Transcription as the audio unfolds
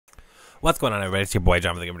What's going on, everybody? It's your boy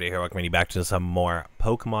John from the GamerDuo here. Welcome you back to some more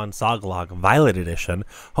Pokemon Sagalocke Violet Edition.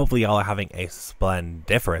 Hopefully y'all are having a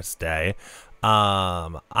splendiferous day.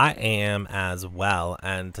 I am as well,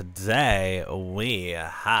 and today we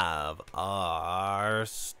have our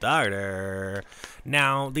starter.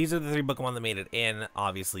 Now, these are the three Pokemon that made it in.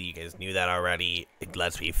 Obviously, you guys knew that already.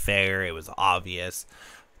 Let's be fair, it was obvious.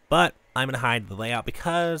 But I'm going to hide the layout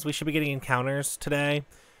because we should be getting encounters today.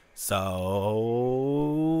 So,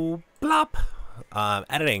 blop.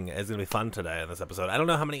 Editing is going to be fun today in this episode. I don't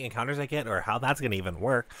know how many encounters I get or how that's going to even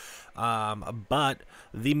work. But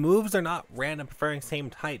the moves are not random preferring same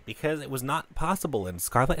type because it was not possible in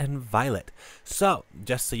Scarlet and Violet. So,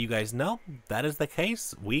 just so you guys know, that is the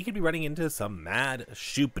case. We could be running into some mad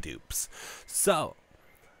shoop-doops. So,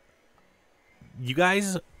 you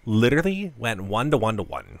guys literally went 1 to 1 to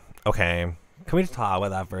 1. Okay, can we just talk about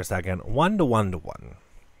that for a second? 1 to 1 to 1.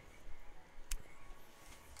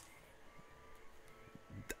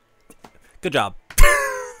 Good job.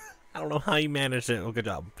 I don't know how you managed it. Oh, good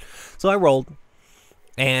job. So I rolled,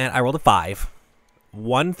 and I rolled a 5.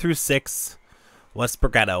 1 through 6 was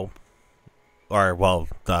Spaghetto, or, well,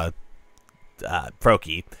 the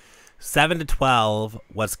Froakie. 7 to 12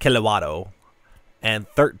 was Kilowatto, and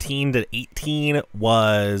 13 to 18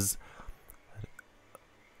 was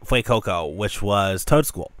Fuecoco, which was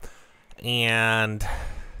Toadschool. And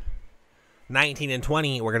 19 and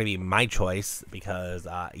 20 were going to be my choice because,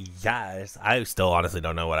 yes, I still honestly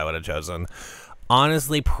don't know what I would have chosen.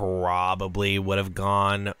 Honestly, probably would have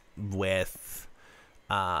gone with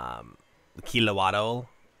Kilowatto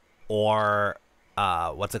or,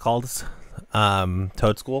 what's it called?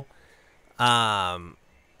 Toadschool.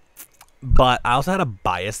 But I also had a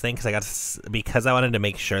bias thing because I wanted to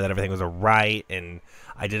make sure that everything was right and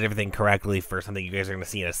I did everything correctly for something you guys are going to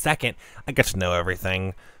see in a second. I got to know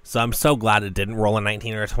everything. So I'm so glad it didn't roll a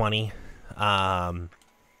 19 or a 20. But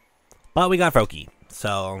we got Froakie.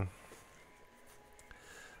 So,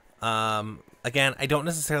 again, I don't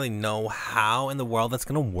necessarily know how in the world that's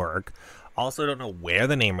going to work. Also, don't know where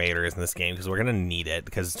the name raider is in this game because we're going to need it.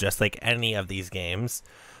 Because just like any of these games,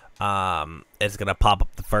 it's going to pop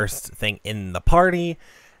up the first thing in the party.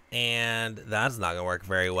 And that's not going to work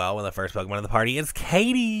very well when the first Pokemon in the party is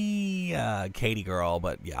Katie. Katie girl,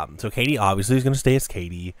 but yeah. So Katie obviously is going to stay as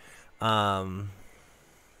Katie. Let's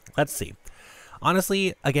see.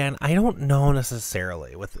 Honestly, again, I don't know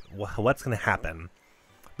necessarily with what's going to happen.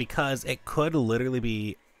 Because it could literally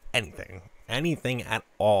be anything. Anything at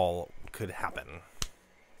all could happen.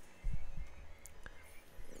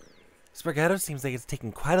 Spaghetto seems like it's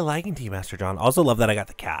taking quite a liking to you, Master John. Also love that I got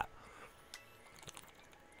the cat.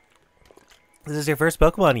 This is your first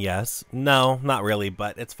Pokemon, yes. No, not really,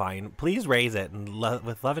 but it's fine. Please raise it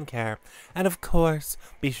with love and care. And of course,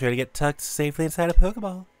 be sure to get tucked safely inside a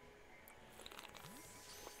Pokeball.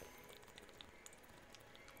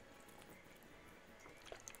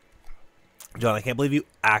 John, I can't believe you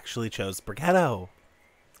actually chose Spaghetto.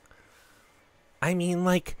 I mean,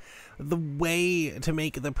 like, the way to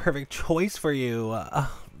make the perfect choice for you.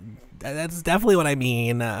 That's definitely what I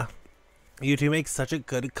mean. You two make such a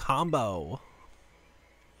good combo.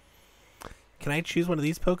 Can I choose one of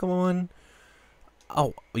these Pokemon?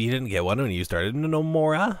 Oh, you didn't get one when you started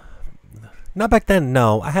Nomora? Not back then,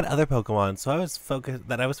 no. I had other Pokemon, so I was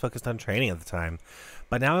focused on training at the time.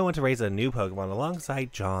 But now I want to raise a new Pokemon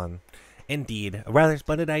alongside John. Indeed, a rather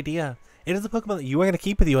splendid idea. It is a Pokemon that you are going to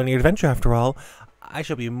keep with you on your adventure after all. I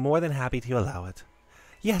shall be more than happy to allow it.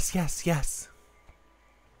 Yes, yes, yes.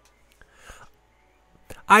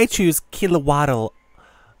 I choose Kilowattle.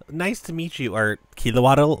 Nice to meet you. Or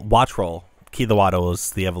Kilowattle? Watchroll. Kilowattle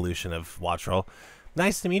is the evolution of Watchroll.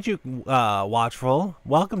 Nice to meet you, Watchroll.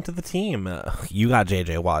 Welcome to the team. You got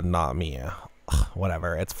JJ Watt, not me.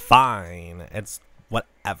 Whatever. It's fine. It's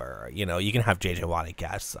whatever. You know, you can have JJ Watt, I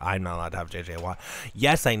guess. I'm not allowed to have JJ Watt.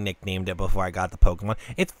 Yes, I nicknamed it before I got the Pokemon.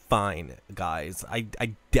 It's fine, guys. I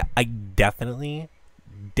definitely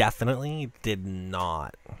did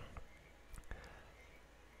not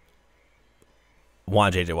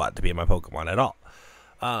want JJ Watt to be my Pokemon at all.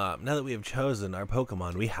 Now that we have chosen our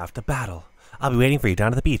Pokemon, we have to battle. I'll be waiting for you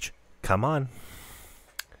down at the beach. Come on.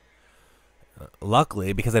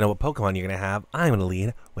 Luckily, because I know what Pokemon you're going to have, I'm going to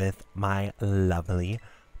lead with my lovely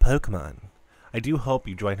Pokemon. I do hope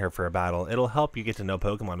you join her for a battle. It'll help you get to know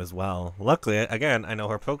Pokemon as well. Luckily, again, I know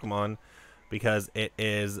her Pokemon because it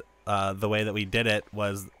is the way that we did it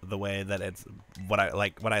was the way that it's what I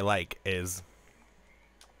like is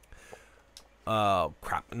Oh,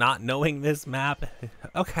 crap. Not knowing this map.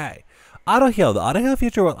 Okay. Auto heal. The auto heal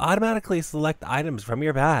feature will automatically select items from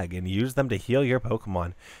your bag and use them to heal your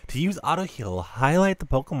Pokemon. To use auto heal, highlight the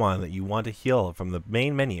Pokemon that you want to heal from the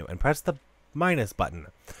main menu and press the minus button.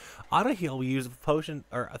 Auto heal will use potion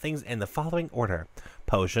or things in the following order: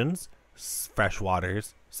 potions, fresh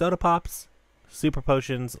waters, soda pops, super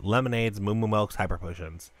potions, lemonades, moo moo milks, hyper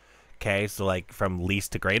potions. Okay, so like from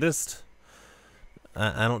least to greatest.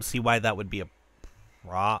 I don't see why that would be a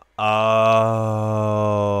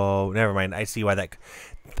oh, never mind. I see why that.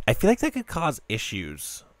 I feel like that could cause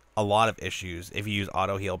issues, a lot of issues, if you use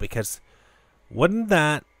auto heal, because wouldn't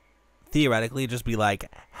that theoretically just be like,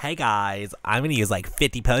 hey guys, I'm gonna use like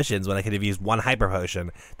 50 potions when I could have used one hyper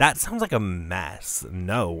potion? That sounds like a mess.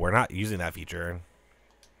 No, we're not using that feature.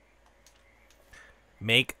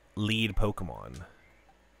 Make lead Pokemon.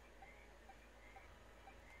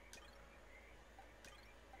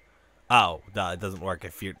 Oh, duh, it doesn't work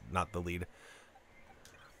if you're not the lead.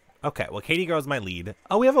 Okay, well, Katie Girl's my lead.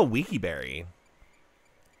 Oh, we have a Wiki Berry.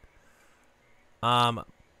 Put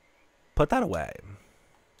that away.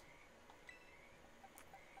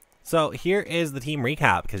 So here is the team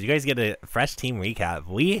recap, because you guys get a fresh team recap.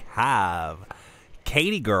 We have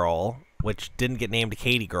Katie Girl, which didn't get named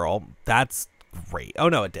Katie Girl. That's great. Oh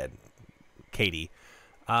no, it did. Katie.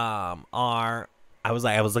 I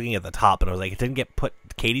was looking at the top and I was like, it didn't get put.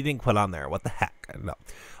 Katie didn't put on there. What the heck? No.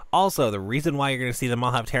 Also, the reason why you're going to see them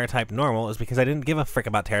all have Terra type normal is because I didn't give a frick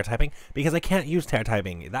about Terra typing, because I can't use Terra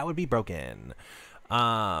typing. That would be broken.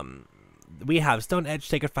 We have Stone Edge,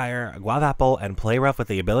 Sacred Fire, Guava Apple, and Play Rough with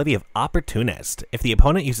the ability of Opportunist. If the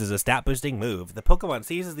opponent uses a stat boosting move, the Pokemon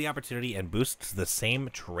seizes the opportunity and boosts the same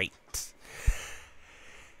trait.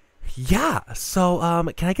 Yeah, so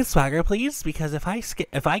can I get Swagger, please? Because if I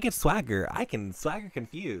get Swagger, I can Swagger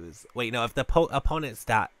Confuse. Wait, no, if the opponent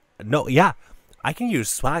stat, no, yeah, I can use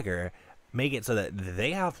Swagger, make it so that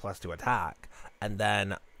they have +2 attack, and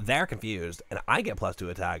then they're confused, and I get +2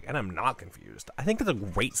 attack, and I'm not confused. I think that's a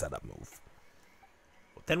great setup move.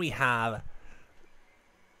 Then we have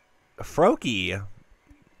Froakie,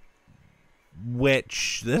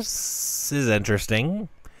 which this is interesting.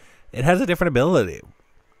 It has a different ability.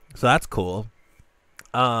 So that's cool.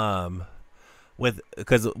 Because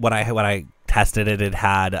when I tested it, it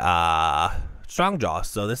had Strong Jaw.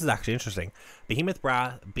 So this is actually interesting. Behemoth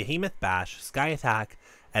Bash, Sky Attack,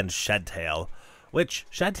 and Shed Tail. Which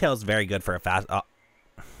Shed Tail is very good for a fast.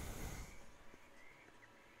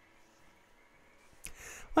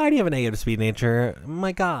 Why do you have a negative speed nature,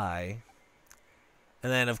 my guy?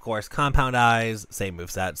 And then of course Compound Eyes, same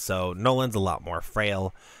moveset. So Nolan's a lot more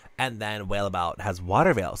frail. And then Wailabout has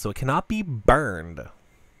Water Veil, so it cannot be burned.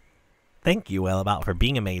 Thank you, Wailabout, for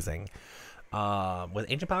being amazing. With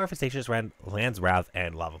Ancient Power, Fastacious, Land's Wrath,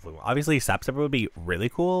 and Lava Plume. Obviously, Sapsipper would be really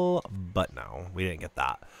cool, but no, we didn't get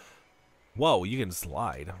that. Whoa, you can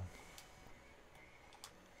slide.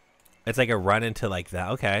 It's like a run into like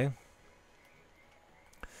that. Okay.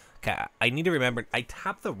 Okay, I need to remember. I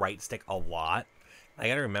tap the right stick a lot. I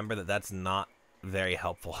gotta remember that that's not very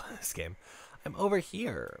helpful in this game. I'm over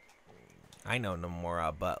here. I know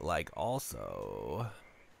Nomura, but like also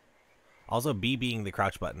B being the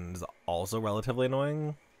crouch button is also relatively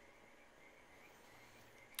annoying.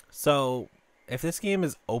 So if this game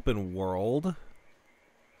is open world,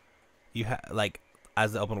 you have like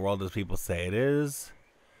as open world as people say it is,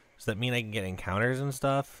 does that mean I can get encounters and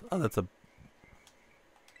stuff? Oh, that's a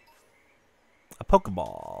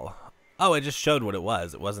Pokeball. Oh, it just showed what it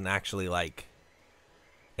was. It wasn't actually like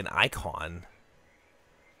an icon.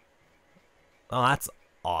 Oh, that's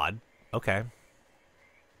odd. Okay.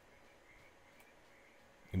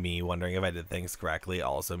 Me wondering if I did things correctly.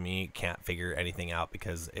 Also, me can't figure anything out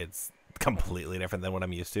because it's completely different than what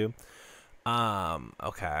I'm used to.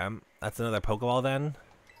 Okay. That's another Pokeball then?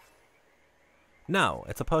 No,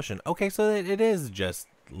 it's a potion. Okay, so it is just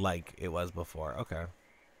like it was before. Okay.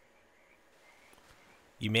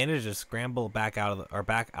 You managed to scramble back out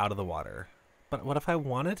of the water. But what if I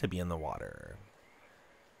wanted to be in the water?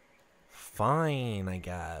 Fine, I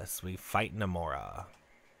guess. We fight Nomura.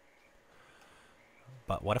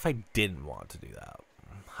 But what if I didn't want to do that?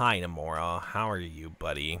 Hi, Nomura. How are you,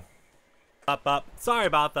 buddy? Up. Sorry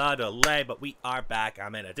about the delay, but we are back.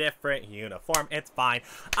 I'm in a different uniform. It's fine.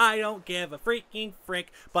 I don't give a freaking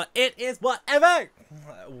frick, but it is whatever.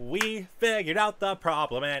 We figured out the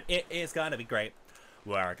problem, and it is gonna be great.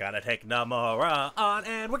 We're gonna take Nomura on,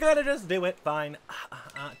 and we're gonna just do it fine.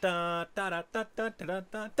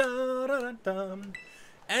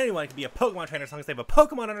 Anyone can be a Pokemon trainer as long as they have a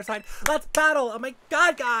Pokemon on their side. Let's battle! Oh my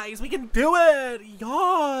god, guys! We can do it!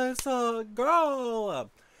 Yes, girl!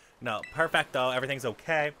 No, perfecto. Everything's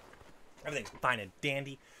okay. Everything's fine and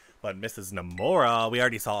dandy. But Mrs. Nomura, we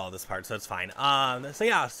already saw all this part, so it's fine. So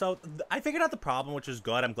yeah, so I figured out the problem, which is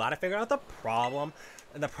good. I'm glad I figured out the problem.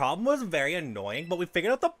 And the problem was very annoying, but we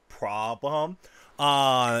figured out the problem.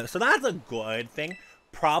 So that's a good thing.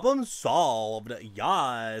 Problem solved.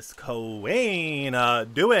 Yes, Queen.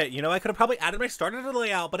 Do it. You know, I could have probably added my starter to the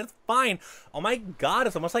layout, but it's fine. Oh my god,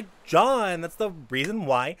 it's almost like John. That's the reason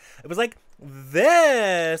why. It was like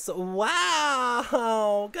this.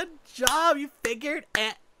 Wow. Good job. You figured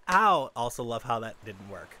it out. Also love how that didn't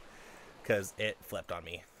work because it flipped on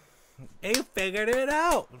me. You figured it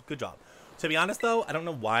out. Good job. To be honest though, I don't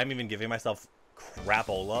know why I'm even giving myself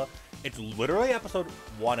crapola. It's literally episode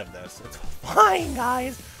 1 of this. It's fine,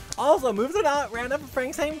 guys. Also, moves are not random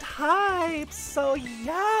for same types. So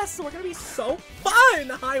yes, we're gonna be so fun.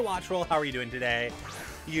 Hi Watchroll, how are you doing today?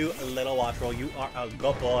 You little Watchroll, you are a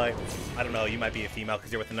good boy. I don't know, you might be a female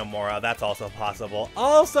because you're with the Nomura. That's also possible.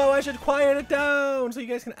 Also, I should quiet it down so you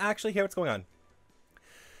guys can actually hear what's going on.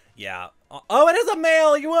 Yeah. Oh, it is a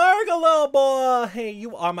male. You are a good little boy. Hey,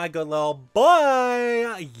 you are my good little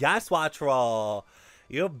boy. Yes, Watchroll.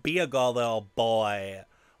 You be a good little boy.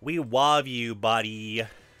 We love you, buddy.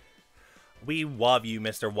 We love you,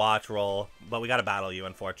 Mr. Watchroll. But we gotta battle you,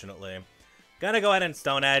 unfortunately. Gonna go ahead and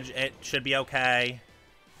Stone Edge. It should be okay.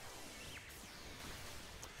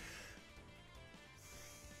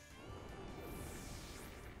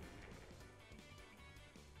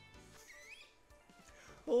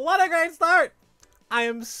 What a great start! I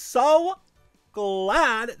am so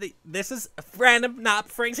glad that this is random, not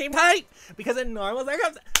frame same type, because in normal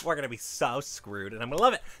circumstances, we're gonna be so screwed, and I'm gonna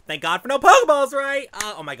love it. Thank God for no Pokeballs, right?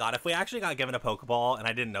 Oh my God, if we actually got given a Pokeball, and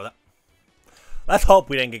I didn't know that. Let's hope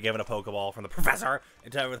we didn't get given a Pokeball from the professor,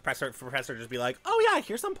 and the professor just be like, oh yeah,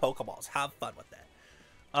 here's some Pokeballs, have fun with it.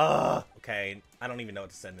 Okay, I don't even know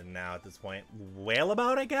what to send in now at this point. Wail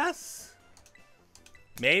about, I guess?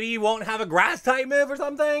 Maybe you won't have a grass type move or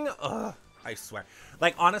something? Ugh, I swear.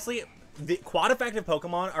 Like, honestly, the quad effective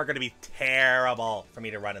Pokemon are going to be terrible for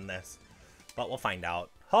me to run in this. But we'll find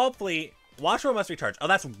out. Hopefully, Watchroll must recharge. Oh,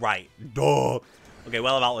 that's right. Duh. Okay,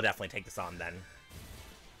 Wellevault will definitely take this on then.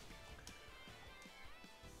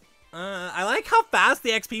 I like how fast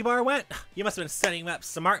the XP bar went. You must have been setting up.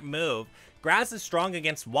 Smart move. Grass is strong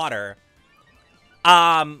against water.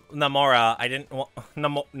 Nomura. I didn't.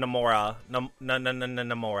 Nomura.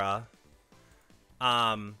 Nomura.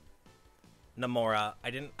 Nomura.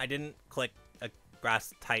 I didn't click a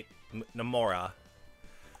grass type Nomura.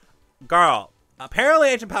 Girl. Apparently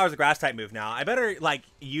Ancient Power is a grass type move now. I better like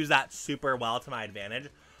use that super well to my advantage.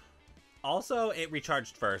 Also, it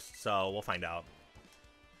recharged first, so we'll find out.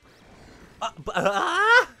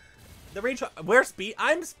 The recharge. Where's speed?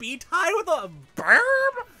 I'm speed tied with a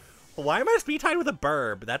burb. Why am I speed tied with a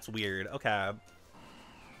burb? That's weird. Okay.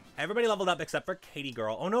 Everybody leveled up except for Katie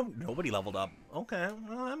girl. Oh no, nobody leveled up. Okay,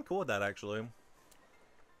 well, I'm cool with that actually.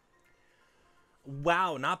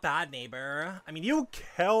 Wow, not bad, neighbor. I mean, you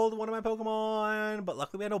killed one of my Pokemon, but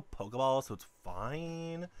luckily we had no Pokeball, so it's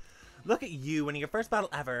fine. Look at you, winning your first battle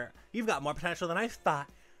ever. You've got more potential than I thought.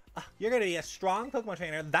 You're going to be a strong Pokemon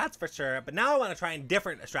trainer, that's for sure. But now I want to try a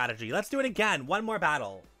different strategy. Let's do it again. One more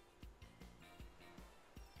battle.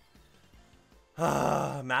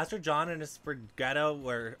 Master John and his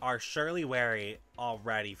Spaghetto are surely wary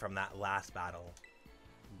already from that last battle.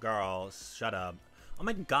 Girl, shut up. Oh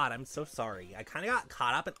my God, I'm so sorry. I kind of got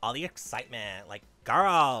caught up in all the excitement. Like,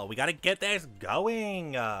 girl, we got to get this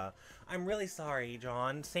going. I'm really sorry,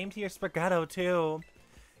 John. Same to your Spaghetto, too.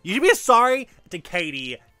 You should be sorry to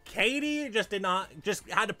Katie. Katie just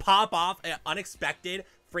had to pop off an unexpected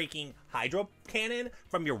freaking Hydro Cannon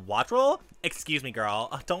from your Watchroll. Excuse me,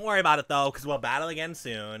 girl. Don't worry about it, though, because we'll battle again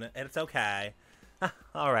soon. It's okay.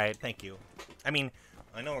 All right, thank you. I mean,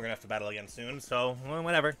 I know we're going to have to battle again soon, so well,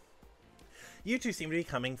 whatever. You two seem to be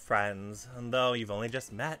becoming friends, and though you've only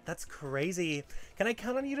just met. That's crazy. Can I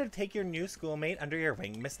count on you to take your new schoolmate under your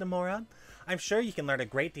wing, Miss Nomura? I'm sure you can learn a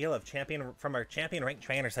great deal of from our champion-ranked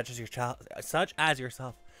trainer such as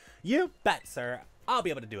yourself. You bet, sir. I'll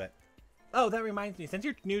be able to do it. Oh, that reminds me. Since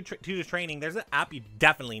you're new to training, there's an app you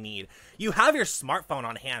definitely need. You have your smartphone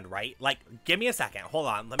on hand, right? Like, give me a second. Hold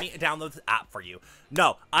on. Let me download this app for you.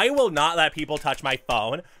 No, I will not let people touch my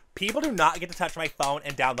phone. People do not get to touch my phone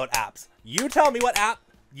and download apps. You tell me what app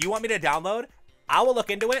you want me to download. I will look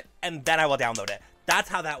into it, and then I will download it. That's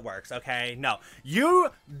how that works, okay? No, you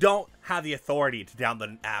don't have the authority to download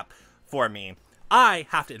an app for me. I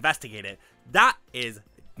have to investigate it. That is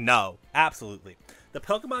no, absolutely. The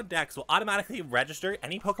Pokemon Dex will automatically register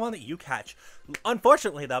any Pokemon that you catch.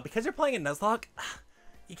 Unfortunately, though, because you're playing in Nuzlocke,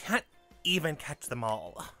 you can't even catch them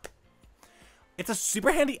all. It's a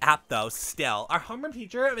super handy app, though, still. Our homeroom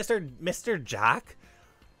teacher, Mr. Jack,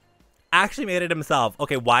 actually made it himself.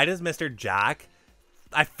 Okay, why does Mr. Jack...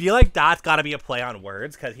 I feel like that's got to be a play on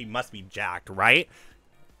words, because he must be jacked, right?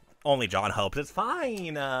 Only John hopes. It's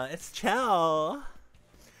fine. It's chill.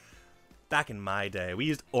 Back in my day, we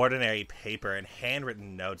used ordinary paper and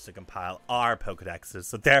handwritten notes to compile our Pokedexes,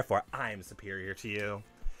 so therefore I'm superior to you.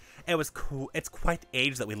 It was cool. It's quite the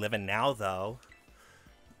age that we live in now, though.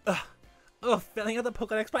 Ugh, filling out the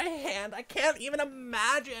Pokedex by hand. I can't even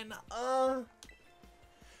imagine. Oh,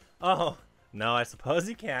 no, I suppose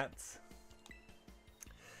you can't.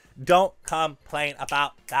 Don't complain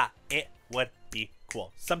about that. It would be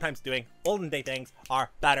cool. Sometimes doing olden day things are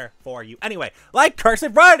better for you anyway, like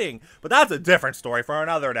cursive writing, but that's a different story for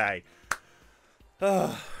another day.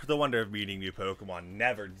 The wonder of meeting new Pokemon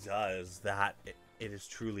never does that. It is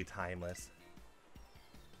truly timeless.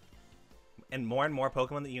 And more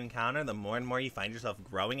Pokemon that you encounter, the more and more you find yourself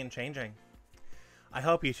growing and changing. I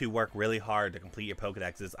hope you two work really hard to complete your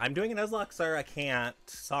Pokedexes. I'm doing a Nuzlocke, sir. I can't.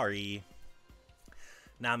 Sorry.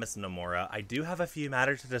 Now, Miss Nomura, I do have a few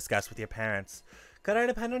matters to discuss with your parents. Could I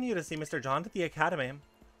depend on you to see Mr. John at the academy?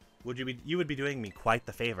 You would be doing me quite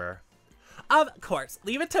the favor. Of course.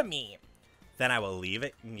 Leave it to me. Then I will leave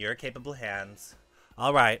it in your capable hands.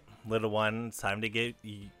 All right, little one. It's time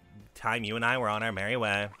you and I were on our merry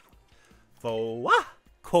way.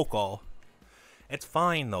 Coco. It's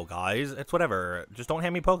fine though, guys. It's whatever. Just don't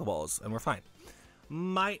hand me Pokeballs, and we're fine.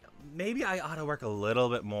 Maybe I ought to work a little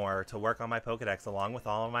bit more to work on my Pokedex along with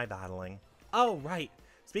all of my battling. Oh, right.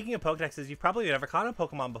 Speaking of Pokedexes, you've probably never caught a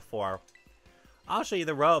Pokemon before. I'll show you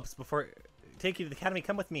the ropes before take you to the academy.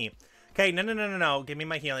 Come with me. Okay, no. Give me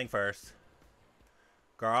my healing first.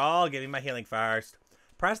 Girl, give me my healing first.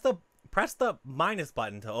 Press the minus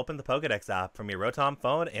button to open the Pokedex app from your Rotom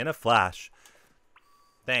phone in a flash.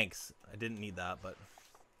 Thanks. I didn't need that, but...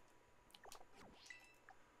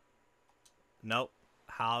 Nope.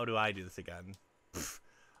 How do I do this again?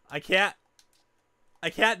 I can't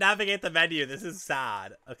navigate the menu. This is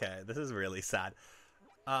sad. Okay, this is really sad.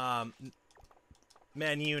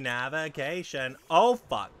 Menu navigation. Oh,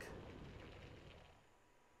 fuck.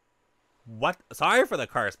 What? Sorry for the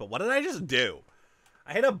curse, but what did I just do?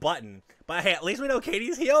 I hit a button, but hey, at least we know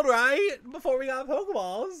Katie's healed, right? Before we got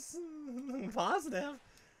Pokeballs. Positive.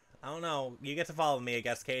 I don't know. You get to follow me, I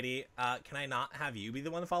guess, Katie. Can I not have you be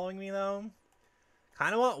the one following me, though?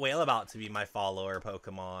 Kind of want Whaleabout to be my follower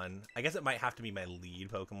Pokemon. I guess it might have to be my lead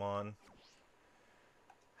Pokemon.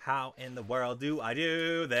 How in the world do I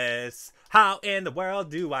do this? How in the world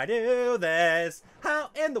do I do this? How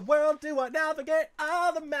in the world do I navigate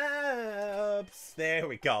all the maps? There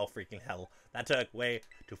we go. Freaking hell. That took way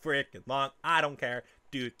too freaking long. I don't care.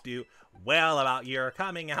 Whaleabout, you're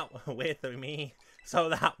coming out with me. So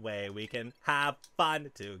that way we can have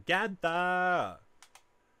fun together.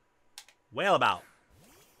 Whaleabout,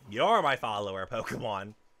 you're my follower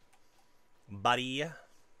Pokemon. Buddy,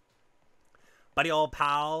 old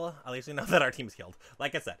pal. At least we know that our team's healed.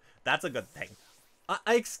 Like I said, that's a good thing.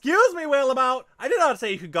 Excuse me, Whaleabout. I did not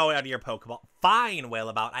say you could go out of your Pokeball. Fine,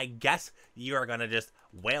 Whaleabout. I guess you are gonna just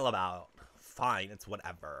Whaleabout. Fine, it's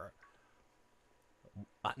whatever.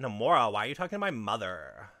 Nomura, why are you talking to my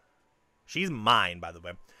mother? She's mine, by the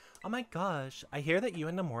way. Oh my gosh, I hear that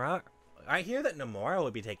Nomura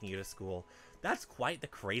would be taking you to school. That's quite the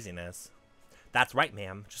craziness. That's right,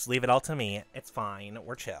 ma'am. Just leave it all to me. It's fine.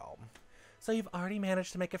 We're chill. So you've already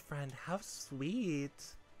managed to make a friend. How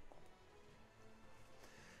sweet.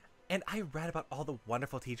 And I read about all the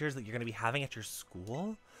wonderful teachers that you're going to be having at your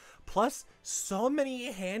school. Plus, so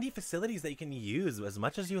many handy facilities that you can use as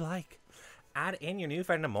much as you like. Add in your new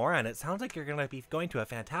friend Nomura, and it sounds like you're going to be going to a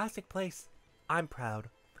fantastic place. I'm proud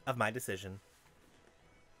of my decision.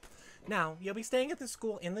 Now, you'll be staying at the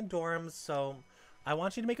school in the dorms, so I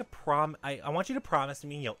want you to make a I want you to promise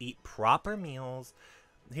me you'll eat proper meals.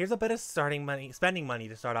 Here's a bit of spending money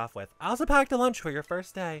to start off with. I also packed a lunch for your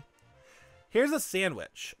first day. Here's a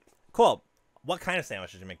sandwich. Cool. What kind of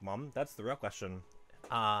sandwich did you make, Mom? That's the real question.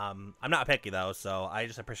 I'm not picky, though, so I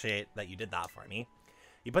just appreciate that you did that for me.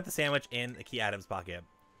 You put the sandwich in the key items pocket.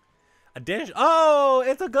 A dish. Oh,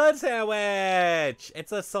 it's a good sandwich.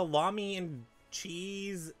 It's a salami and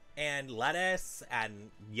cheese and lettuce.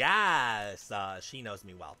 And yes, she knows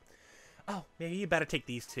me well. Oh, maybe you better take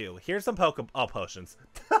these too. Here's some potions.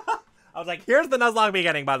 I was like, here's the Nuzlocke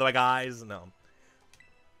beginning, by the way, guys. No.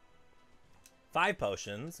 5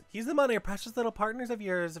 potions. Use them on your precious little partners of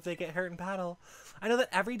yours if they get hurt in battle. I know that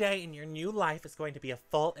every day in your new life is going to be a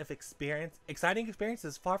full of exciting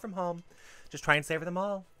experiences far from home. Just try and savor them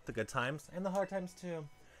all. The good times and the hard times too.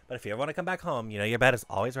 But if you ever want to come back home, you know your bed is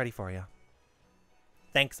always ready for you.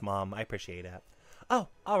 Thanks, Mom. I appreciate it. Oh,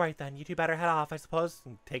 all right then. You two better head off, I suppose.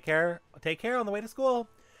 Take care. Take care on the way to school.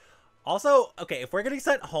 Also, okay, if we're getting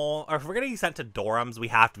sent home, or if we're getting sent to dorms, we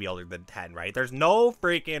have to be older than 10, right? There's no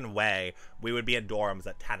freaking way we would be in dorms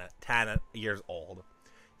at 10 years old.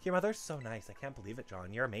 Your mother's so nice. I can't believe it,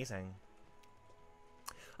 John. You're amazing.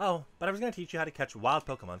 Oh, but I was going to teach you how to catch wild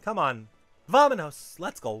Pokemon. Come on. Vamonos.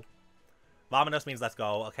 Let's go. Vamonos means let's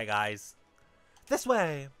go. Okay, guys. This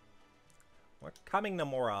way. We're coming,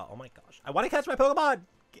 Nomura. Oh my gosh. I want to catch my Pokemon.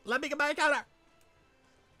 Let me get my encounter.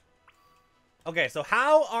 Okay, so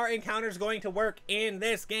how are encounters going to work in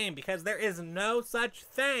this game? Because there is no such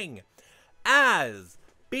thing as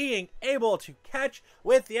being able to catch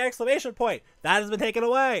with the exclamation point. That has been taken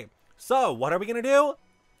away. So, what are we going to do?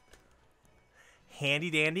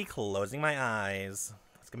 Handy dandy closing my eyes.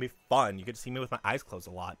 It's going to be fun. You get to see me with my eyes closed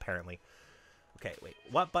a lot, apparently. Okay, wait.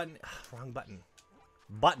 What button? Wrong button.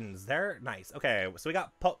 Buttons. They're nice. Okay, so we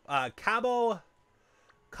got Cabo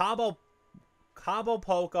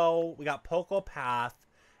Poco. We got Poco Path.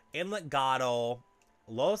 Inlet Gato.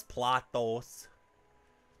 Los Platos.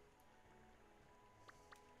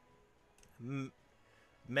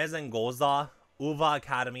 Mezengoza. Uva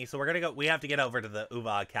Academy. So we're going to go. We have to get over to the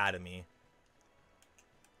Uva Academy.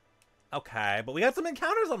 Okay, but we got some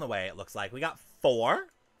encounters on the way, it looks like. We got 4.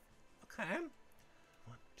 Okay.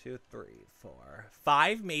 1, 2, 3, 4.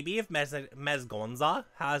 5, maybe, if Mezgonza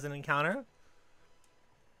has an encounter.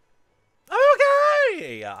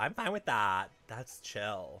 Okay! Yeah, I'm fine with that. That's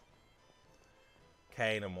chill.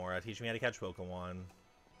 Okay, Nomura, teach me how to catch Pokemon.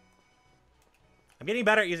 I'm getting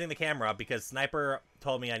better at using the camera because Sniper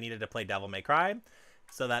told me I needed to play Devil May Cry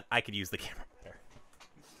so that I could use the camera better.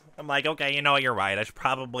 I'm like, okay, you know what, you're right. I should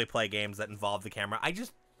probably play games that involve the camera. I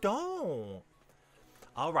just don't.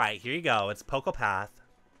 All right, here you go. It's Poco Path.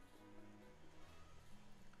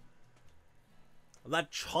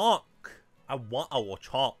 Lechonk. I want a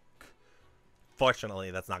Lechonk.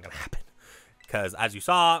 Fortunately, that's not going to happen. Because, as you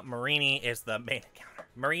saw, Marini is the main encounter.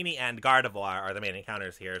 Marini and Gardevoir are the main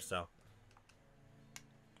encounters here, so.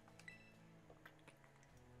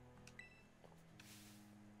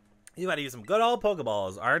 You gotta use some good old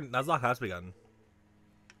Pokeballs. Our Nuzlocke has begun.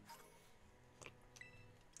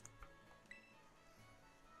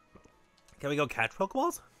 Can we go catch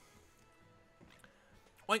Pokeballs?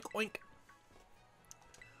 Oink, oink.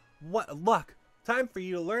 What luck. Time for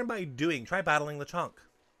you to learn by doing. Try battling Lechonk.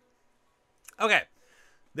 Okay.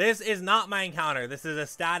 This is not my encounter. This is a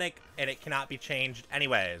static, and it cannot be changed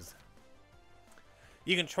anyways.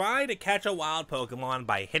 You can try to catch a wild Pokemon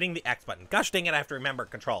by hitting the X button. Gosh dang it, I have to remember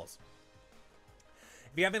controls.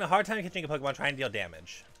 If you're having a hard time catching a Pokemon, try and deal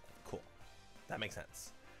damage. Cool. That makes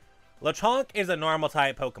sense. Lechonk is a normal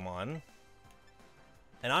type Pokemon.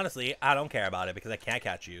 And honestly, I don't care about it because I can't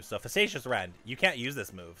catch you. So Facetious Rend, you can't use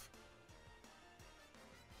this move.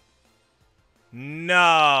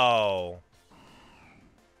 No.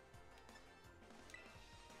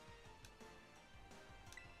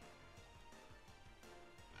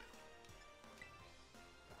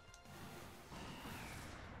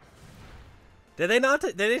 Did they not?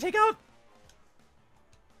 Did they take out?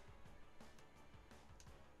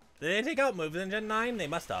 Did they take out moves in Gen 9? They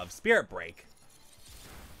must have. Spirit Break.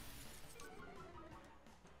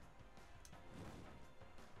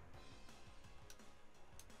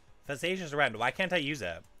 Facetious Rend. Why can't I use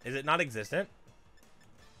it? Is it not existent?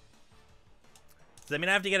 Does that mean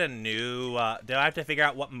I have to get a new... do I have to figure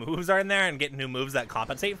out what moves are in there and get new moves that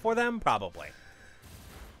compensate for them? Probably.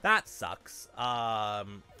 That sucks.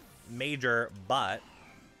 Major, but...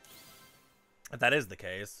 if that is the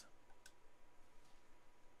case...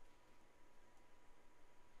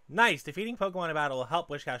 Nice! Defeating Pokemon in battle will help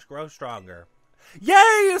Wishcash grow stronger.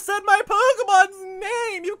 Yay! You said my Pokemon's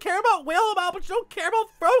name! You care about Whaleball, but you don't care about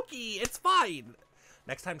Froakie! It's fine!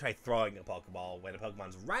 Next time, try throwing a Pokeball when a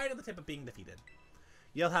Pokemon's right at the tip of being defeated.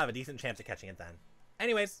 You'll have a decent chance of catching it then.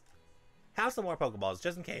 Anyways, have some more Pokeballs,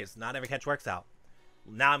 just in case. Not every catch works out.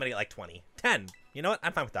 Now I'm gonna get like 20. 10! You know what?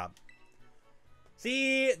 I'm fine with that.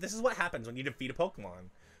 See? This is what happens when you defeat a Pokemon.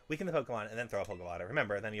 Weaken the Pokemon and then throw a Pokeball at it.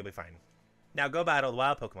 Remember, then you'll be fine. Now go battle the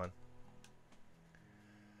wild Pokemon.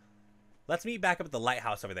 Let's meet back up at the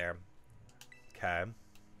lighthouse over there. Okay.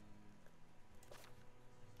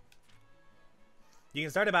 You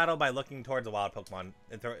can start a battle by looking towards a wild Pokemon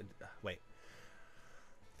and throw... wait.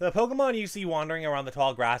 The Pokemon you see wandering around the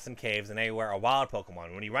tall grass and caves and anywhere are wild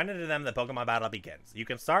Pokemon. When you run into them, the Pokemon battle begins. You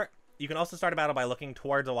can also start a battle by looking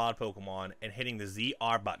towards a wild Pokemon and hitting the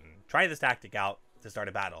ZR button. Try this tactic out to start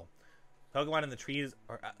a battle. Pokemon in the trees,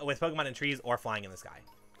 or with Pokemon in trees or flying in the sky.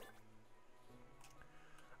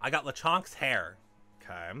 I got Lechonk's hair.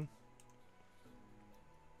 Okay.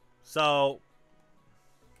 So,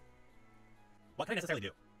 what can I necessarily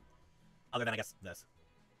do? Other than, I guess, this.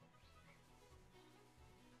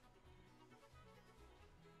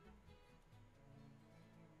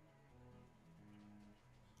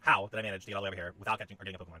 How did I manage to get all the way over here without catching or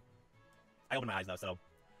getting a Pokemon? I opened my eyes, though, so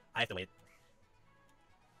I have to wait.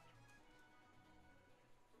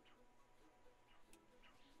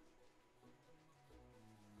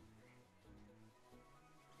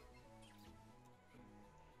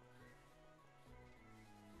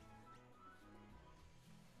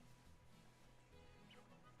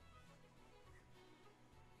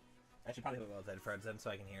 I should probably put both headphones in so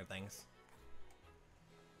I can hear things.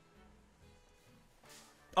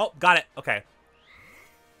 Oh, got it. Okay.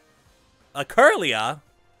 A Curlia?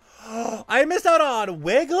 I missed out on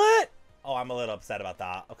Wiglet? Oh, I'm a little upset about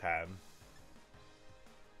that. Okay.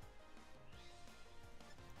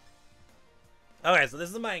 Okay, so this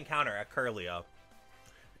is my encounter at Curlia.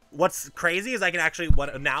 What's crazy is I can actually,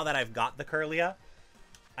 now that I've got the Curlia,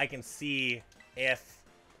 I can see if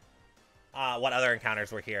what other encounters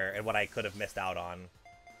were here and what I could have missed out on.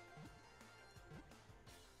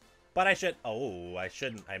 But I should... Oh, I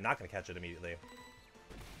shouldn't. I'm not going to catch it immediately.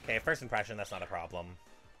 Okay, first impression, that's not a problem.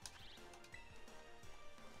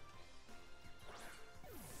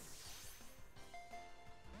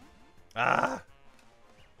 Ah!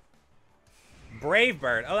 Brave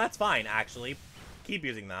Bird. Oh, that's fine, actually. Keep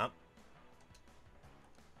using that.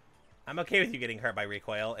 I'm okay with you getting hurt by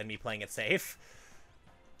recoil and me playing it safe.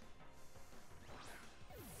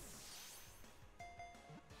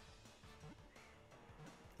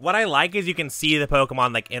 What I like is you can see the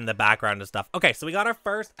Pokemon, like, in the background and stuff. Okay, so we got our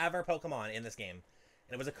first ever Pokemon in this game.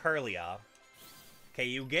 And it was a Curlia. Okay,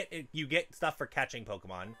 you get stuff for catching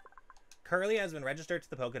Pokemon. Curlia has been registered to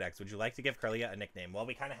the Pokedex. Would you like to give Curlia a nickname? Well,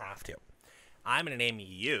 we kind of have to. I'm going to name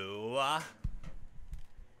you...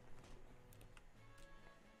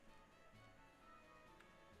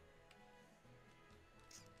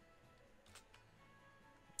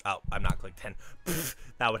 Oh, I'm not clicked 10.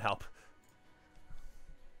 That would help.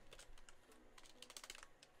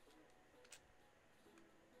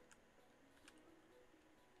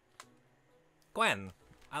 Gwen.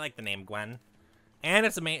 I like the name Gwen. And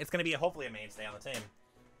it's going to be hopefully a mainstay on the team.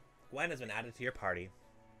 Gwen has been added to your party.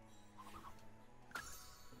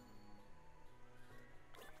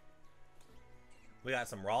 We got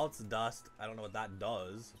some Ralts Dust. I don't know what that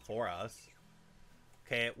does for us.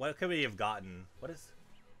 Okay, what could we have gotten? What is...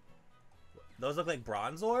 Those look like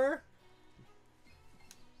Bronzor?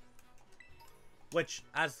 Which,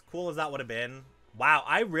 as cool as that would have been... Wow,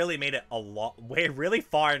 I really made it really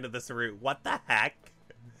far into this route. What the heck?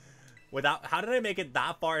 How did I make it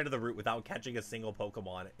that far into the route without catching a single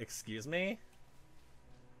Pokemon? Excuse me?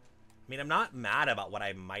 I mean, I'm not mad about what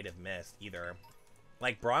I might have missed either.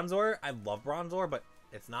 Like, Bronzor, I love Bronzor, but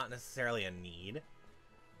it's not necessarily a need.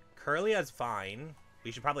 Curlia's fine.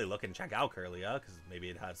 We should probably look and check out Curlia, because maybe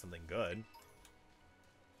it has something good.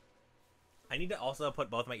 I need to also put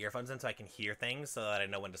both my earphones in so I can hear things so that I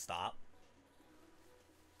know when to stop.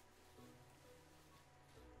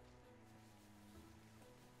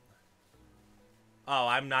 Oh,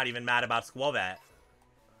 I'm not even mad about Squavet.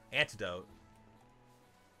 Antidote.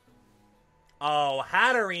 Oh,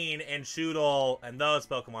 Hatterene and Shoodle and those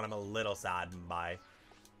Pokemon I'm a little saddened by.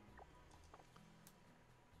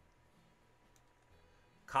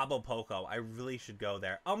 Cabo Poco. I really should go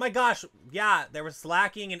there. Oh my gosh. Yeah, there was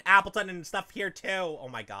Slacking and Appleton and stuff here too. Oh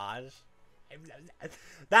my gosh.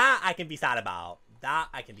 That I can be sad about. That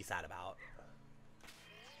I can be sad about.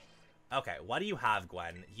 Okay, what do you have,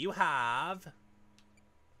 Gwen? You have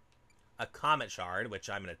a Comet Shard,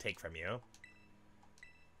 which I'm going to take from you.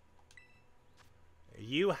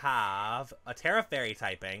 You have a Terra Fairy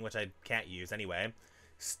typing, which I can't use anyway.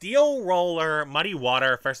 Steel Roller, Muddy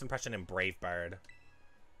Water, First Impression, and Brave Bird.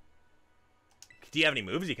 Do you have any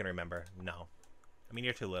moves you can remember? No. I mean,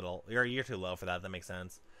 you're too little. You're too low for that. That makes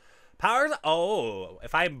sense. Powers. Oh,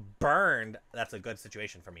 if I'm burned, that's a good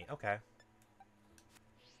situation for me. Okay.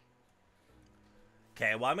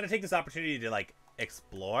 Okay, well, I'm going to take this opportunity to, like,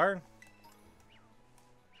 explore.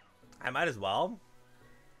 I might as well.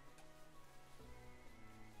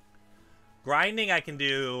 Grinding I can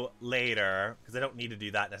do later, because I don't need to do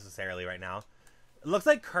that necessarily right now. It looks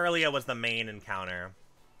like Curlia was the main encounter.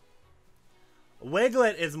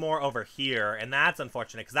 Wiglet is more over here, and that's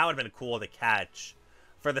unfortunate, because that would have been cool to catch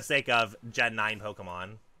for the sake of Gen 9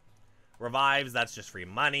 Pokemon. Revives, that's just free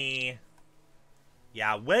money.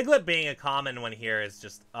 Yeah, Wiglet being a common one here is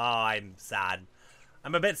just... Oh, I'm sad.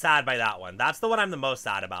 I'm a bit sad by that one. That's the one I'm the most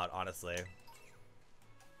sad about, honestly.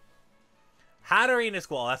 Hatterene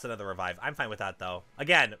School. That's another revive. I'm fine with that, though.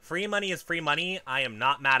 Again, free money is free money. I am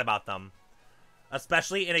not mad about them.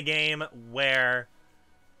 Especially in a game where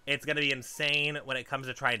it's going to be insane when it comes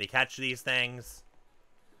to trying to catch these things.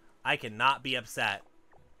 I cannot be upset.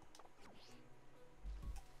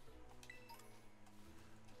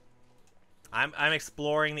 I'm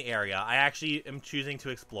exploring the area. I actually am choosing to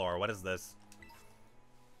explore. What is this?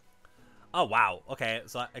 Oh, wow. Okay,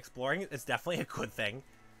 so exploring is definitely a good thing.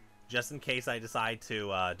 Just in case I decide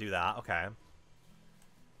to do that. Okay.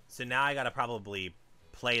 So now I gotta probably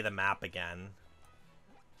play the map again.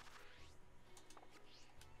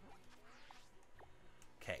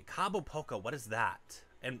 Okay, Cabo Poco, what is that?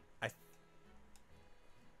 And I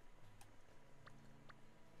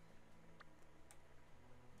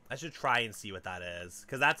should try and see what that is.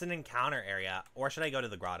 Because that's an encounter area. Or should I go to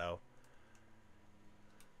the grotto?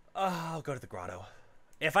 I'll go to the grotto.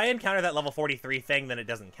 If I encounter that level 43 thing, then it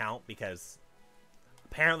doesn't count. Because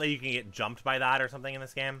apparently you can get jumped by that or something in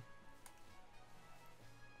this game.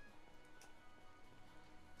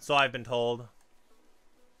 So I've been told.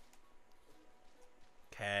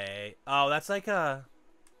 Okay. Oh, that's like a...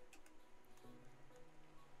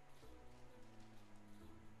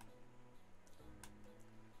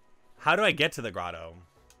 How do I get to the grotto?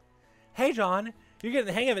 Hey, John. You're getting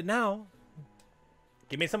the hang of it now.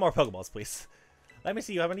 Give me some more Pokeballs, please. Let me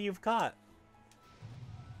see how many you've caught.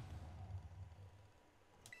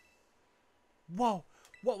 Whoa.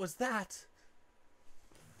 What was that?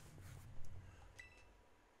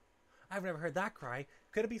 I've never heard that cry.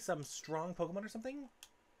 Could it be some strong Pokemon or something?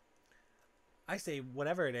 I say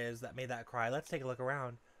whatever it is that made that cry, let's take a look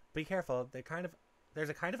around. Be careful. There's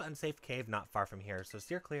a kind of unsafe cave not far from here, so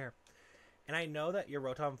steer clear. And I know that your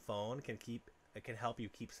Rotom phone can help you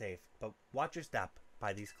keep safe, but watch your step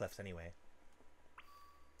by these cliffs anyway.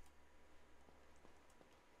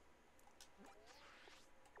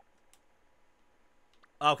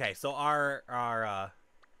 Okay, so our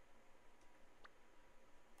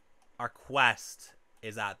quest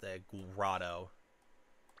is at the grotto.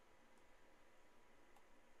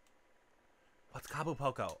 What's Cabo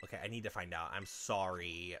Poco? Okay, I need to find out. I'm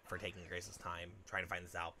sorry for taking Grace's time trying to find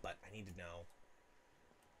this out, but I need to know.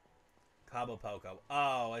 Cabo Poco.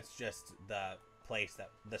 Oh, it's just the place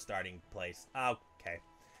the starting place. Okay.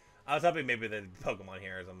 I was hoping maybe the Pokemon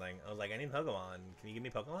here or something. I was like, I need Pokemon. Can you give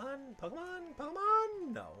me Pokemon? Pokemon?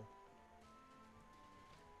 Pokemon? No.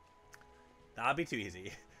 That'd be too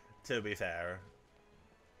easy, to be fair.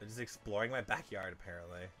 I'm just exploring my backyard,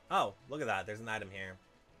 apparently. Oh, look at that. There's an item here.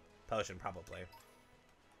 Potion, probably.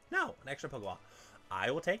 No, an extra Pokeball. I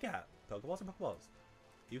will take it. Pokeballs are Pokeballs.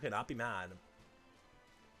 You cannot be mad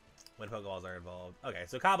when Pokeballs are involved. Okay,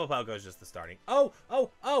 so Cabo Poco is just the starting. Oh,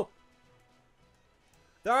 oh, oh!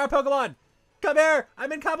 There are Pokemon! Come here!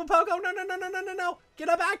 I'm in Cabo Poco! No, no, no, no, no, no, no! Get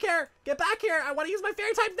back here! Get back here! I want to use my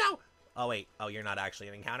fairy type now! Oh, wait. Oh, you're not actually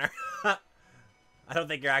an encounter. I don't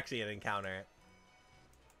think you're actually an encounter.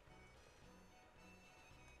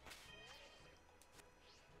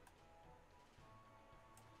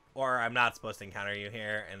 Or I'm not supposed to encounter you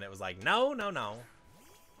here, and it was like, no, no, no.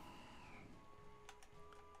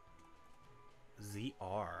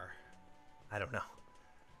 ZR. I don't know.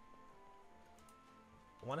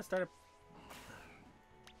 I want to start a...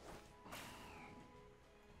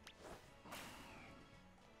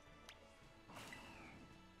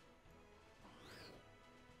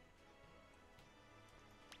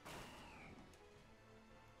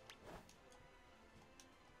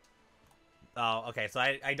 Oh, okay, so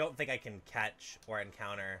I don't think I can catch or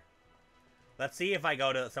encounter. Let's see if I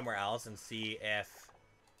go to somewhere else and see if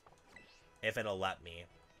it'll let me.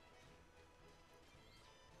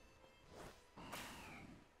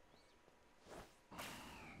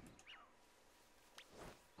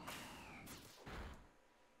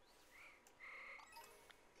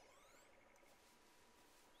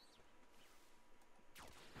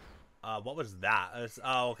 What was that?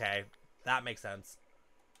 Oh, okay. That makes sense.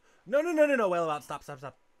 No, no, no, no, no, Wailabout, stop, stop,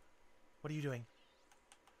 stop. What are you doing?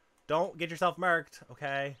 Don't get yourself murked,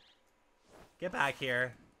 okay? Get back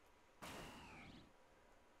here.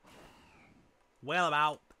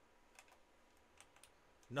 Wailabout.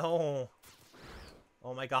 No.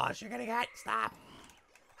 Oh my gosh, you're gonna get, stop.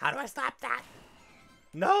 How do I stop that?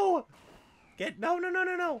 No. No, no, no,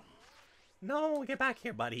 no, no. No, get back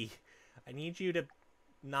here, buddy. I need you to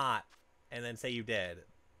not, and then say you did.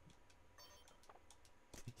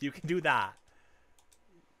 You can do that.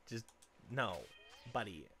 Just, no.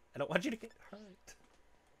 Buddy, I don't want you to get hurt.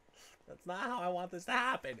 That's not how I want this to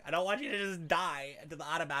happen. I don't want you to just die to the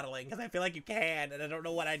auto battling, because I feel like you can, and I don't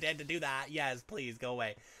know what I did to do that. Yes, please, go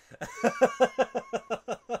away.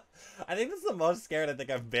 I think think this is the most scared I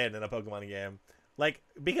think I've been in a Pokemon game. Like,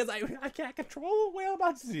 because I can't control what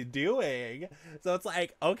Willamot's doing. So it's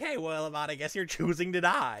like, okay, Willamot, I guess you're choosing to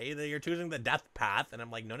die. You're choosing the death path. And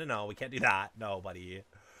I'm like, no, we can't do that. No, buddy.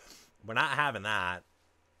 We're not having that.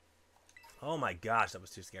 Oh my gosh, that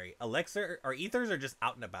was too scary. Elixir or ethers are just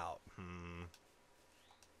out and about.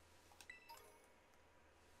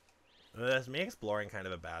 Is me exploring kind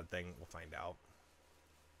of a bad thing? We'll find out.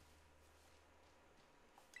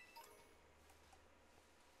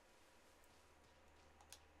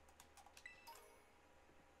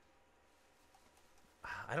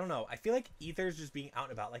 I don't know. I feel like ethers just being out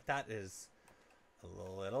and about like that is a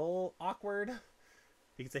little awkward.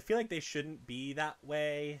 Because I feel like they shouldn't be that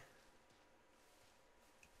way.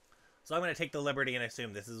 So I'm going to take the liberty and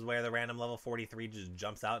assume this is where the random level 43 just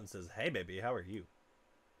jumps out and says, hey, baby, how are you?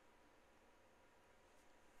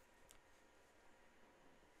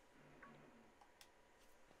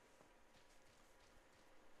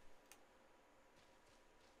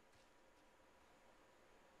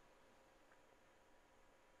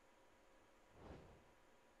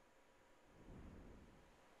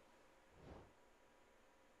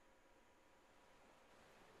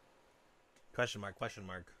 Question mark, question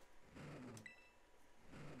mark.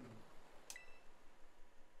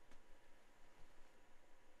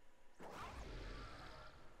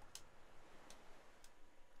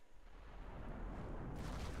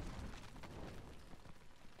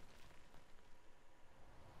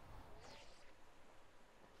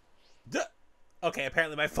 Okay,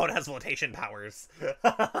 apparently my phone has flotation powers.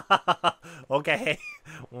 Okay,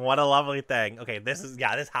 what a lovely thing. Okay, this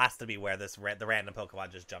has to be where the random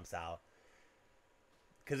Pokemon just jumps out.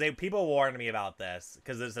 Because people warned me about this,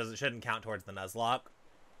 because it says it shouldn't count towards the Nuzlocke.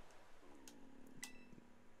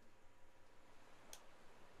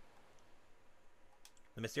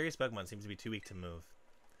 The mysterious Pokemon seems to be too weak to move.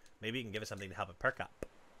 Maybe you can give it something to help it perk up.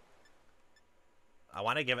 I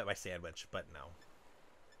want to give it my sandwich, but no.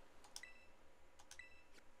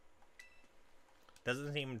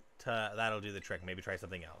 Doesn't seem to that'll do the trick. Maybe try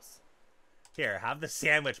something else. Here, have the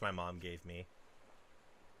sandwich my mom gave me.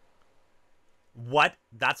 What?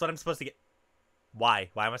 That's what I'm supposed to get. Why?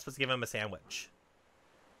 Why am I supposed to give him a sandwich?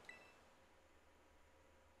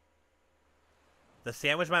 The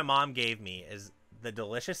sandwich my mom gave me is the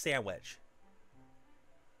delicious sandwich.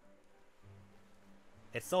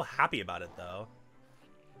 It's so happy about it, though.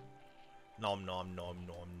 Nom nom nom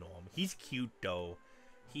nom nom. He's cute, though.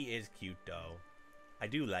 He is cute, though. I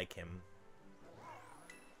do like him.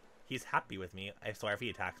 He's happy with me. I swear if he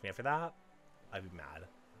attacks me after that, I'd be mad.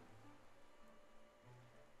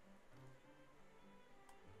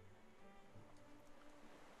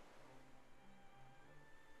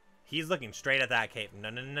 He's looking straight at that cave. No,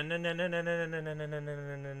 no, no, no, no, no, no, no, no, no, no, no, no,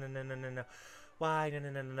 no, no, no, no, no, no. Why? No, no,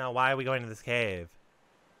 no, no, no. Why are we going to this cave?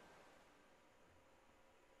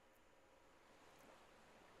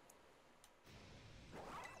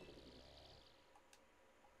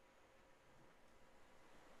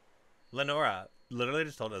 Lenora literally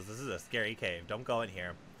just told us this is a scary cave. Don't go in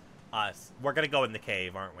here. Us. We're gonna go in the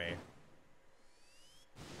cave, aren't we?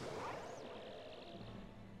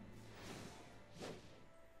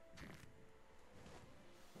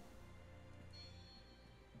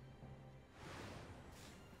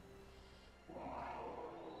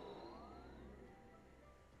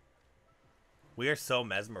 We are so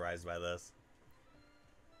mesmerized by this.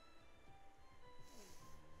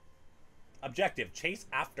 Objective, chase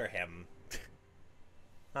after him.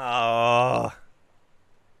 Oh.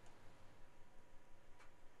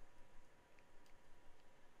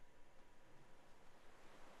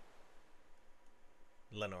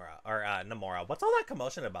 Lenora, or Namora. What's all that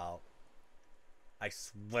commotion about? I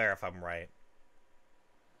swear if I'm right.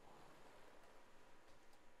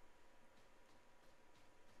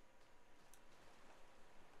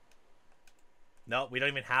 No, we don't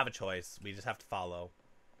even have a choice. We just have to follow.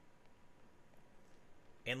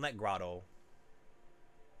 Inlet Grotto.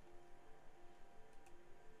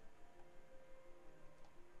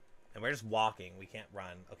 And we're just walking. We can't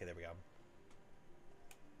run. Okay, there we go.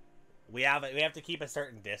 We have to keep a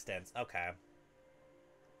certain distance. Okay.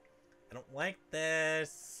 I don't like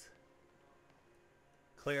this.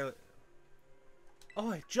 Clearly.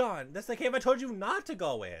 Oh, John, that's the cave I told you not to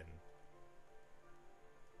go in.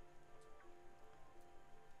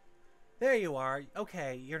 There you are.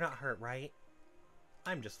 Okay, you're not hurt, right?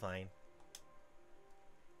 I'm just fine.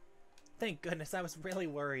 Thank goodness, I was really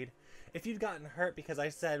worried. If you'd gotten hurt because I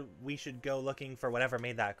said we should go looking for whatever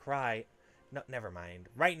made that cry... No, never mind.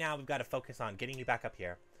 Right now, we've got to focus on getting you back up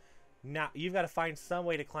here. Now, you've got to find some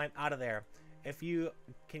way to climb out of there. If you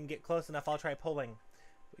can get close enough, I'll try pulling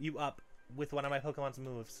you up with one of my Pokemon's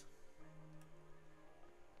moves.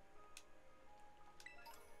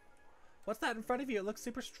 What's that in front of you? It looks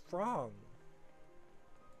super strong.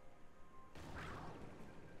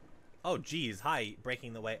 Oh, geez. Hi.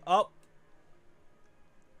 Breaking the way. Oh.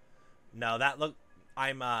 No, that look.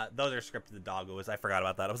 Those are scripted doggos. I forgot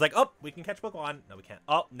about that. I was like, oh, we can catch Pokemon. No, we can't.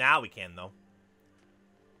 Oh, now we can, though.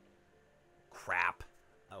 Crap.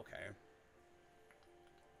 Okay.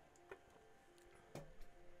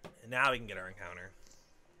 And now we can get our encounter.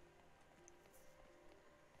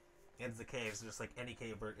 It's the caves, just like any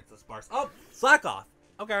cave bird, it's a sparse. Oh, slack off.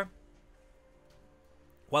 Okay.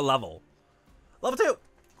 What level? Level 2.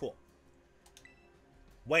 Cool.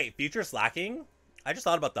 Wait, future slacking? I just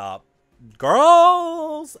thought about that.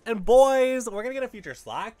 Girls and boys, we're gonna get a future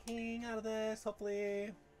slacking out of this, hopefully.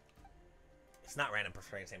 It's not random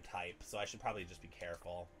preferring same type, so I should probably just be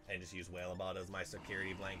careful and just use Whalebot as my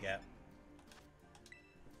security blanket.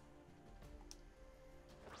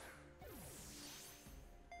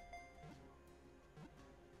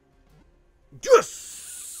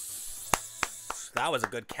 Yes! That was a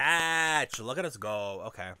good catch. Look at us go.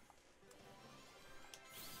 Okay.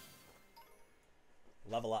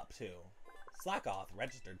 Level up, too. Slack off.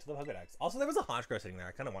 Registered to the Pokedex. Also, there was a Honchkrow sitting there.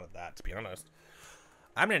 I kind of wanted that, to be honest.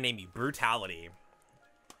 I'm going to name you Brutality.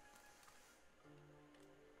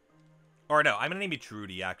 Or no, I'm going to name you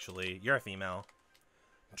Trudy, actually. You're a female.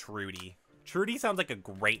 Trudy. Trudy sounds like a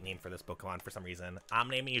great name for this Pokemon for some reason. I'm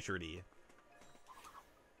naming you Trudy.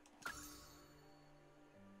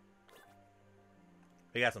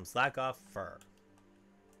 We got some slack off fur.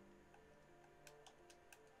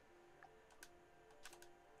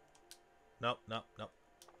 Nope, nope, nope.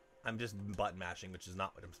 I'm just button mashing, which is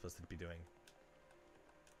not what I'm supposed to be doing.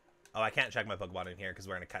 Oh, I can't check my Pokemon in here because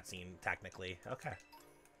we're in a cutscene, technically. Okay.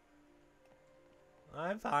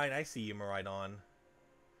 I'm fine. I see you, Miraidon.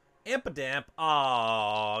 Impidimp.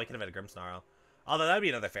 Oh, we could have had a Grimmsnarl. Although that would be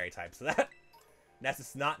another fairy type, so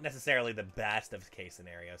that's not necessarily the best of case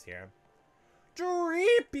scenarios here.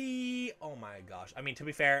 Dreepy! Oh my gosh. I mean, to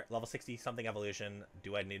be fair, level 60 something evolution.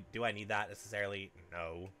 Do I need that necessarily?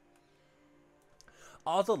 No.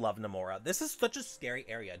 Also love Namora. This is such a scary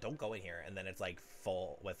area. Don't go in here and then it's like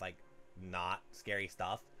full with like not scary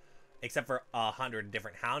stuff. Except for 100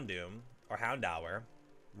 different Houndoom or Houndour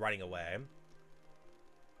running away.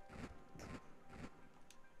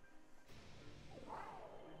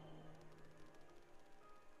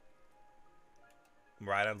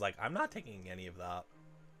 Miraidon's like, I'm not taking any of that.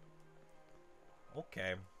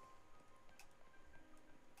 Okay.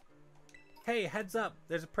 Hey, heads up.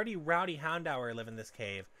 There's a pretty rowdy Houndour live in this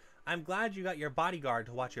cave. I'm glad you got your bodyguard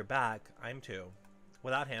to watch your back. I'm too.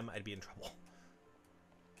 Without him, I'd be in trouble.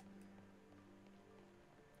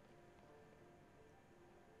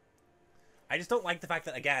 I just don't like the fact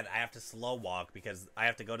that, again, I have to slow walk because I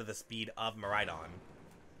have to go to the speed of Miraidon.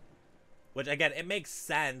 Which, again, it makes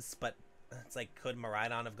sense, but it's like, could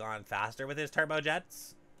Miraidon have gone faster with his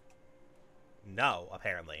turbojets? No,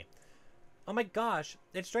 apparently. Oh my gosh,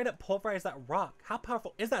 it straight up pulverized that rock. How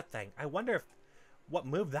powerful is that thing? I wonder what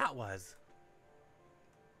move that was.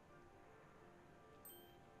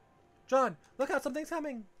 John, look out, something's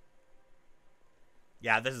coming.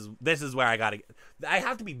 Yeah, this is where I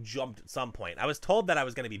have to be jumped at some point. I was told that I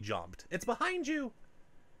was going to be jumped. It's behind you.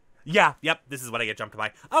 Yeah, yep, this is what I get jumped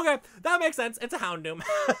by. Okay, that makes sense. It's a Houndoom.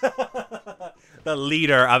 The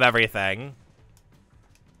leader of everything.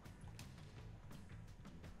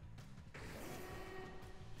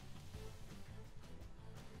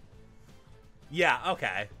 Yeah,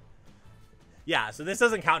 okay. Yeah, so this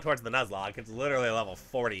doesn't count towards the Nuzlocke. It's literally level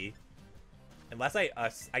 40. Unless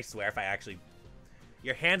I swear if I actually...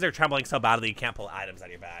 Your hands are trembling so badly you can't pull items out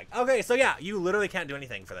of your bag. Okay, so yeah, you literally can't do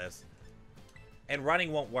anything for this. And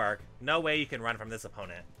running won't work. No way you can run from this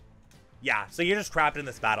opponent. Yeah, so you're just trapped in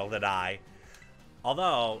this battle to die.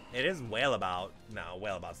 Although, it is Whalebout. No,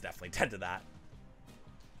 Whalebout's definitely dead to that.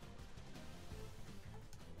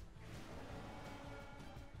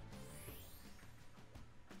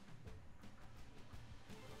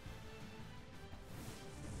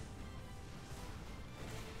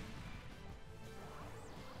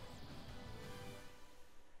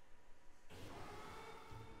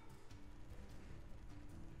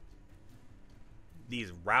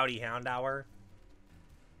 These rowdy Houndour.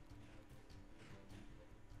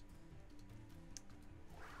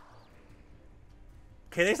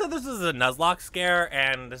 Okay, they said this is a Nuzlocke scare,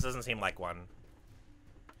 and this doesn't seem like one.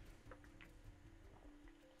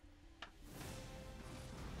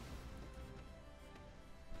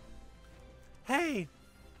 Hey!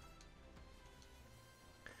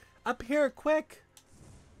 Up here, quick!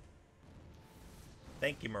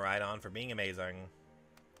 Thank you, Miraidon, for being amazing.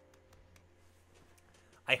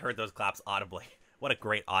 I heard those claps audibly. What a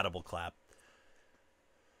great audible clap.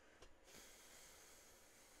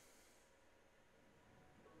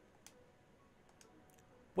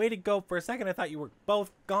 Way to go. For a second, I thought you were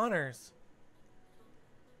both goners.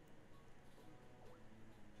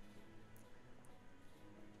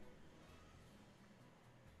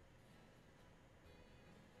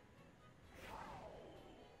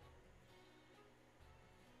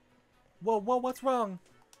 Whoa, whoa, what's wrong?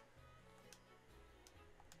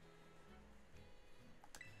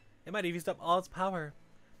 It might have used up all its power.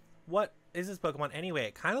 What is this Pokemon anyway?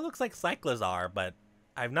 It kind of looks like Cyclizar, but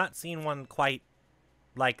I've not seen one quite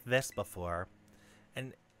like this before.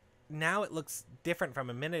 And now it looks different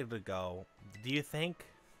from a minute ago. Do you think?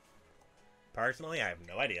 Personally, I have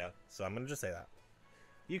no idea, so I'm going to just say that.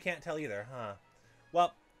 You can't tell either, huh?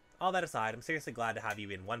 Well, all that aside, I'm seriously glad to have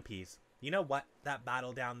you in one piece. You know what? That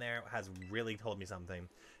battle down there has really told me something.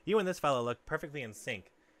 You and this fellow look perfectly in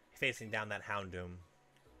sync, facing down that Houndoom.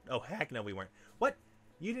 Oh, heck no, we weren't. What?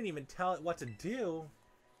 You didn't even tell it what to do?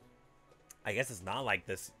 I guess it's not like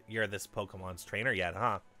this. You're this Pokemon's trainer yet,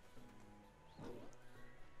 huh?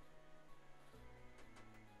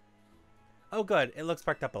 Oh, good. It looks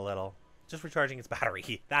perked up a little. Just recharging its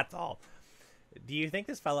battery. That's all. Do you think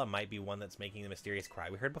this fella might be one that's making the mysterious cry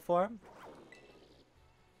we heard before?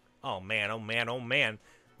 Oh man, oh man, oh man.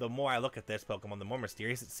 The more I look at this Pokemon, the more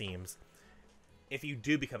mysterious it seems. If you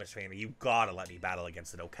do become a trainer, you gotta let me battle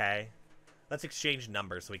against it, okay? Let's exchange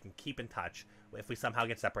numbers so we can keep in touch if we somehow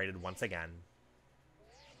get separated once again.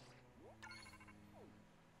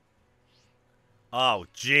 Oh,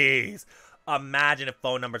 jeez. Imagine if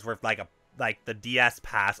phone numbers were like the DS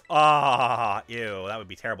pass. Oh, ew, that would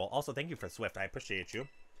be terrible. Also, thank you for Swift. I appreciate you.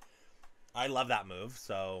 I love that move,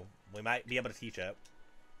 so we might be able to teach it.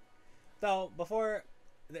 So, before...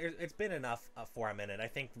 It's been enough for a minute. I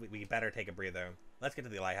think we better take a breather. Let's get to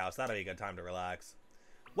the lighthouse. That'll be a good time to relax.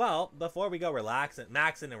 Well, before we go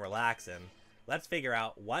maxing and relaxing, let's figure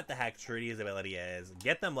out what the heck Trudy's ability is.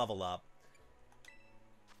 Get them leveled up.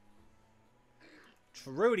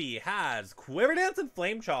 Trudy has Quiver Dance and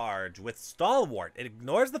Flame Charge with Stalwart. It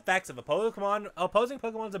ignores the effects of opposing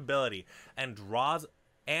Pokemon's ability and draws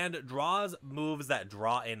moves that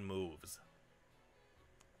draw in moves.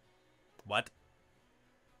 What?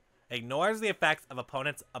 Ignores the effects of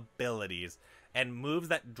opponents' abilities and moves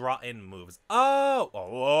that draw in moves. Oh,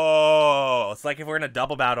 it's like if we're in a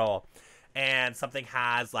double battle and something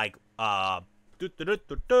has like Volt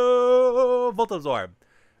Absorb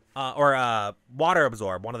or Water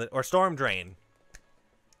Absorb, or Storm Drain.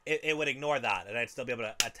 It would ignore that, and I'd still be able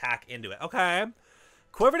to attack into it. Okay,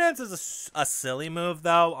 Quiver Dance is a silly move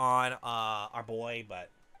though on our boy,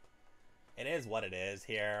 but it is what it is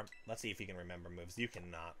here. Let's see if you can remember moves. You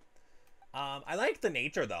cannot. I like the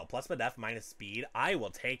nature, though. Plus Def minus speed. I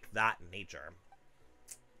will take that nature.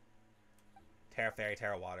 Terra Fairy,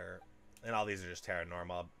 Terra Water. And all these are just Terra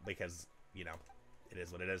Normal because, you know, it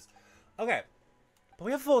is what it is. Okay. But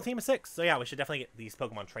we have a full team of 6. So, yeah, we should definitely get these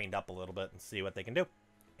Pokemon trained up a little bit and see what they can do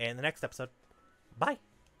in the next episode. Bye.